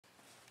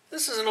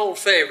This is an old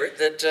favorite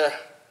that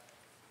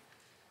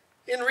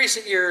in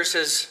recent years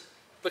has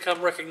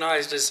become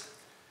recognized as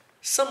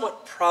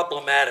somewhat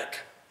problematic.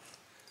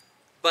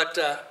 But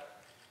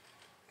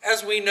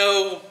as we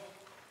know,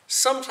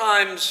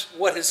 sometimes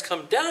what has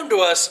come down to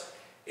us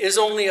is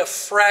only a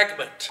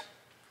fragment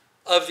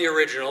of the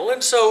original.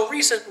 And so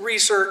recent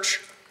research,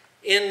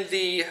 in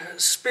the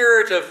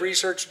spirit of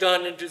research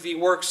done into the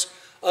works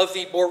of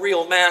the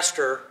Boreal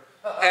Master,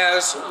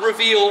 has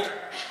revealed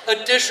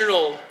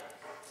additional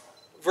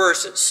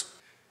verses.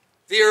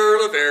 The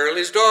Earl of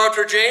Airleigh's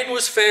daughter Jane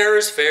was fair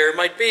as fair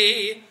might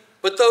be,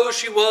 but though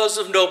she was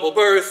of noble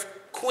birth,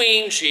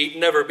 queen she'd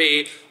never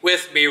be.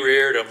 With me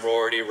reared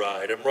Roarty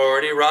ride,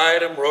 Roarty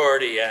ride,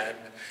 Roarty Ann.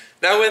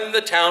 Now in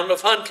the town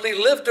of Huntly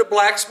lived a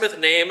blacksmith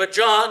named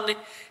John.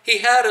 He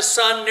had a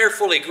son near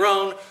fully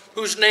grown,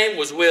 whose name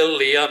was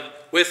William.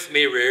 With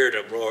me reared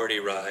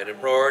Roarty ride,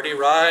 Roarty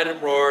ride,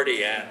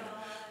 Roarty Ann.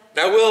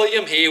 Now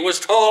William he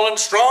was tall and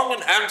strong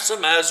and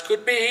handsome as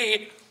could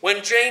be.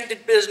 When Jane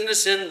did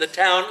business in the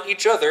town,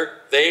 each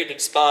other they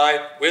did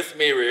spy. With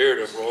me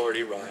reared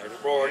Roarty ride,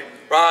 Roarty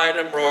ride,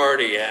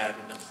 Roarty Ann.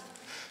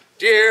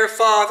 Dear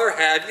father,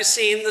 have you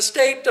seen the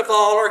state of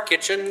all our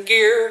kitchen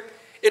gear?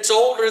 It's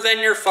older than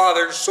your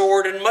father's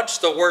sword and much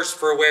the worse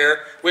for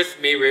wear.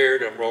 With me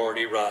reared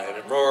Roarty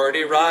ride,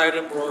 Roarty ride,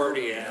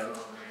 Roarty Ann.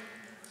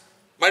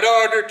 My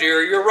daughter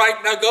dear, you're right,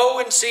 now go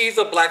and see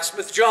the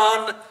blacksmith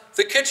John.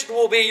 The kitchen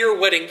will be your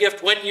wedding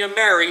gift when you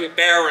marry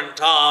Baron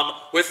Tom.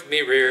 With me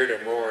reared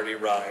Roarty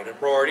ride,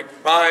 Roarty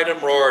ride,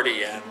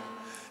 Roarty Ann.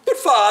 But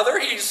father,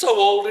 he's so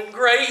old and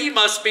gray, he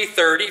must be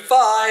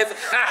 35.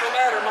 No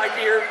matter, my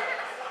dear,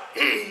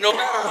 no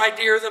matter, my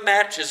dear, the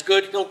match is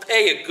good. He'll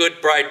pay a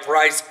good bride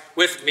price.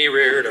 With me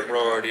reared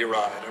Roarty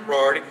ride,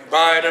 Roarty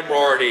ride,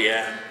 Roarty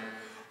Ann.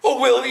 Oh,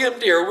 William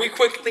dear, we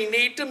quickly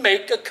need to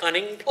make a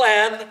cunning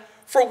plan.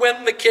 For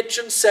when the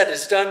kitchen set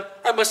is done,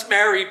 I must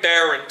marry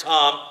Baron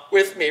Tom.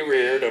 With me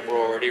reared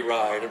Roarty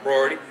ride,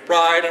 Roarty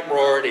ride,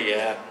 Roarty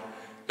Ann.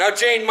 Now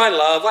Jane, my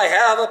love, I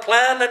have a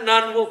plan, and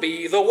none will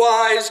be the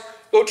wise.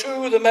 Go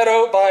to the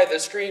meadow by the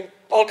stream,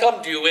 I'll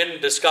come to you in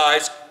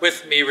disguise.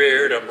 With me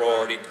reared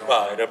Roarty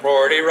ride,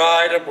 Roarty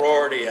ride,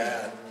 Roarty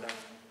Ann.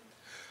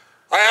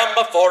 I am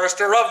a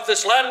forester of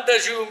this land,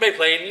 as you may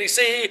plainly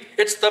see.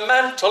 It's the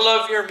mantle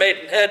of your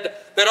maidenhead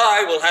that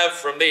I will have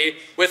from thee.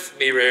 With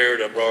me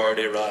reared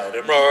Roarty ride,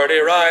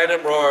 Roarty ride,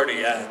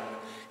 Roarty Ann.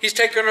 He's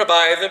taken her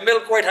by the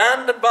milk-white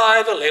hand and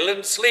by the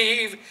leyland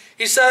sleeve.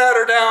 He sat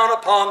her down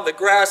upon the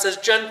grass as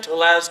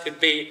gentle as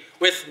could be.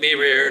 With me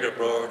reared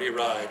Roarty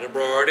ride,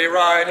 Roarty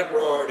ride,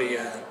 Roarty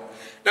Ann.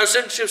 Now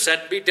since you've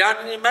sent me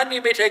down, man,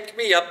 you may take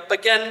me up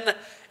again.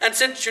 And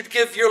since you'd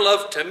give your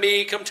love to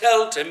me, come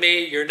tell to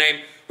me your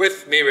name.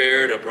 With me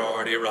reared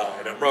Roarty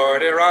ride,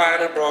 Roarty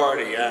ride,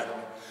 Roarty Ann.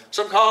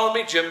 Some call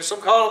me Jim,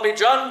 some call me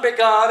John, by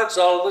God, it's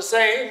all the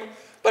same.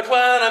 But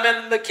when I'm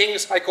in the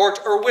king's high court,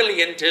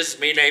 William 'tis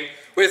me name.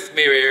 With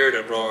me reared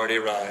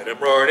Roarty ride,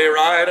 Roarty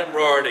ride,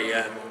 Roarty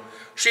Ann.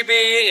 She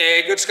being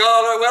a good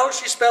scholar, well,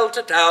 she spelt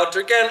it out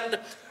again.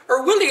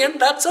 William,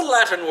 that's a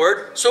Latin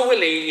word, so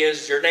Willie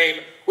is your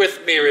name.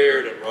 With me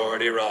reared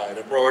Roarty ride,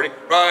 Roarty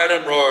ride,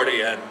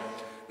 Roarty Ann.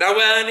 Now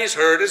when he's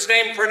heard his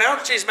name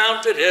pronounced, he's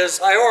mounted his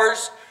high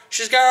horse.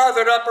 She's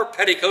gathered up her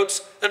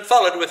petticoats and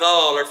followed with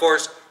all her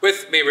force.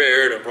 With me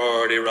reared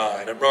Roarty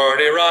ride,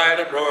 Roarty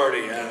ride,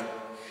 Roarty Ann.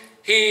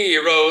 He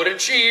rode and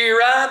she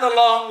ran a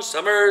long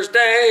summer's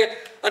day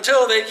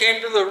until they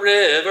came to the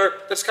river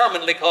that's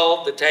commonly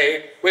called the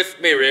Tay.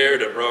 With me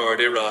reared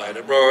Roarty ride,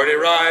 Roarty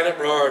ride,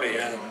 Roarty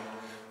Ann.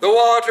 The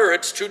water,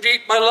 it's too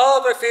deep, my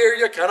love, I fear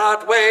you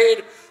cannot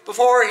wade.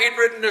 Before he'd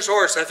ridden his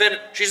horse, I think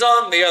she's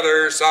on the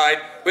other side.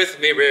 With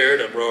me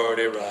reared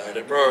Roarty ride,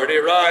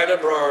 Roarty ride,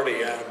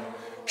 Roarty Ann.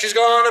 She's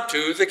gone up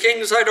to the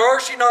king's high door,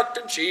 she knocked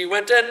and she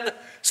went in.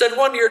 Said,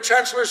 one of your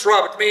chancellors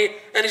robbed me,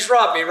 and he's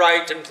robbed me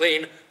right and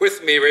clean.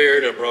 With me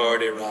reared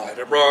Roarty ride,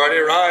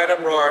 Roarty ride,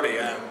 Roarty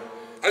Ann.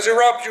 Has he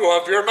robbed you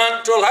of your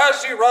mantle?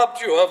 Has he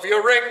robbed you of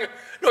your ring?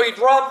 No, he'd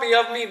robbed me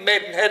of me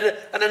maidenhead,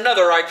 and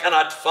another I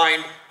cannot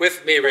find.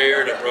 With me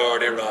reared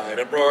Roarty ride,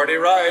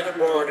 Roarty ride,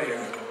 Roarty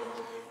Ann.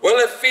 Well,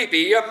 if he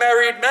be a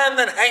married man,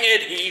 then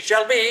hanged he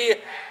shall be.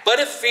 But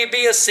if he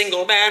be a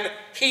single man,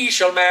 he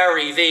shall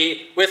marry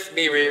thee. With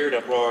me reared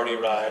Roarty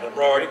ride,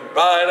 Roarty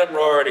ride,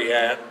 Roarty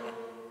Ann.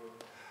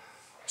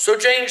 So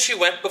Jane she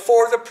went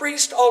before the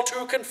priest, all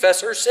to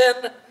confess her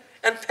sin,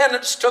 and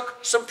penance took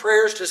some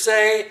prayers to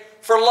say,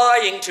 for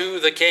lying to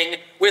the king.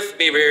 With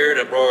me reared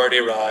Roarty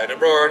ride,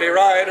 Roarty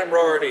ride,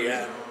 Roarty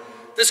Ann.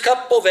 This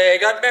couple they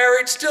got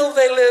married, still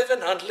they live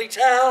in Huntly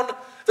town.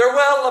 Their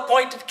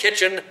well-appointed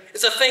kitchen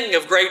is a thing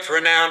of great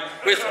renown.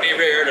 With me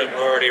reared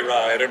Roarty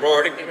ride,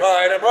 Roarty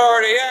ride,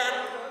 Roarty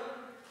Ann.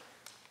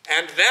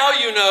 And now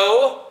you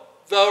know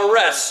the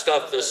rest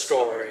of the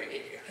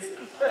story.